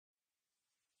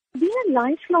been a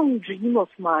lifelong dream of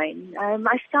mine.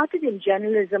 I started in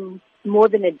journalism more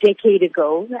than a decade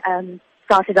ago.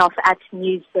 Started off at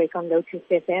Newsbreak on Lotus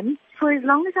FM. For as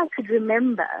long as I could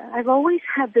remember, I've always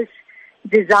had this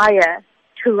desire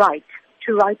to write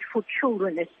for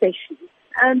children especially,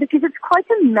 because it's quite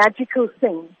a magical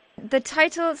thing. The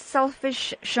title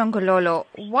Selfish Shongololo,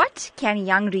 what can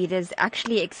young readers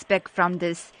actually expect from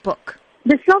this book?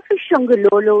 The Selfish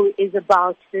Shongololo is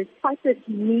about this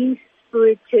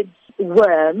mean-spirited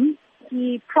worm.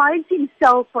 He prides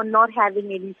himself on not having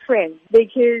any friends,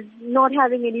 because not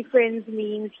having any friends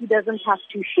means he doesn't have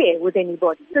to share with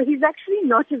anybody. So he's actually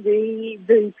not a very,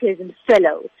 very pleasant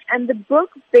fellow. And the book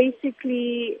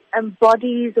basically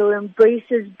embodies or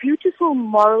embraces beautiful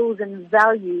morals and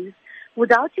values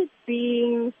without it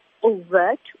being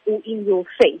overt or in your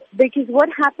face. Because what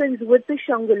happens with the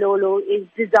Shongololo is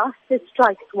disaster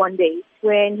strikes one day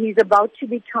when he's about to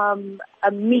become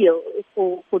a meal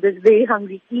for this very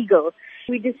hungry eagle.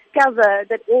 We discover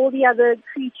that all the other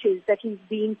creatures that he's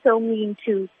being so mean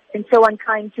to and so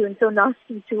unkind to and so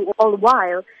nasty to all the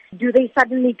while, do they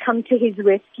suddenly come to his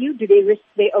rescue? Do they risk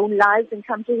their own lives and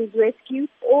come to his rescue?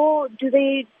 Or do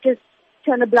they just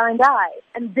turn a blind eye?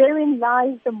 And therein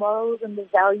lies the morals and the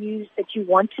values that you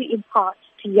want to impart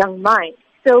to young minds.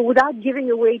 So without giving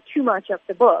away too much of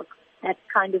the book, that's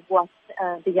kind of what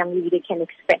the young reader can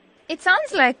expect. It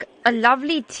sounds like a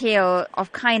lovely tale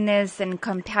of kindness and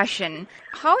compassion.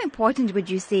 How important would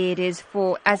you say it is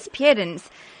for, as parents,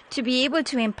 to be able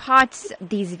to impart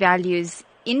these values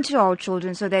into our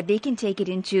children so that they can take it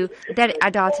into their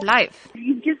adult life?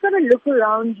 You've just got to look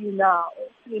around you now,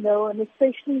 and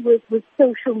especially with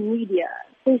social media.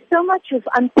 There's so much of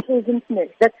unpleasantness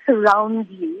that surrounds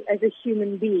you as a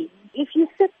human being. If you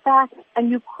sit back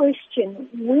and you question,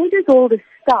 where does all this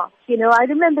start? I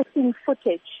remember seeing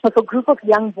footage of a group of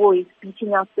young boys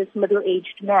beating up this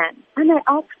middle-aged man. And I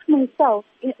asked myself,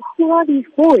 who are these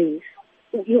boys?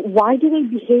 Why do they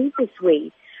behave this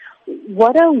way?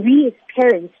 What are we as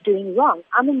parents doing wrong?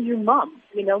 I'm a new mom.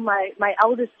 My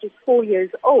eldest is 4 years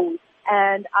old,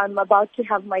 and I'm about to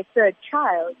have my third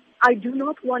child. I do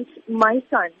not want my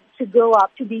son to grow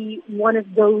up to be one of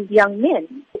those young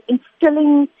men.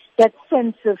 Instilling that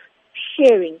sense of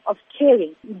sharing, of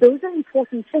caring, those are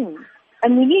important things.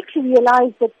 And we need to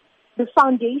realize that the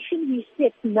foundation we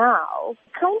set now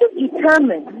kind of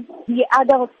determines the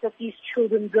adults that these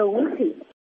children grow into.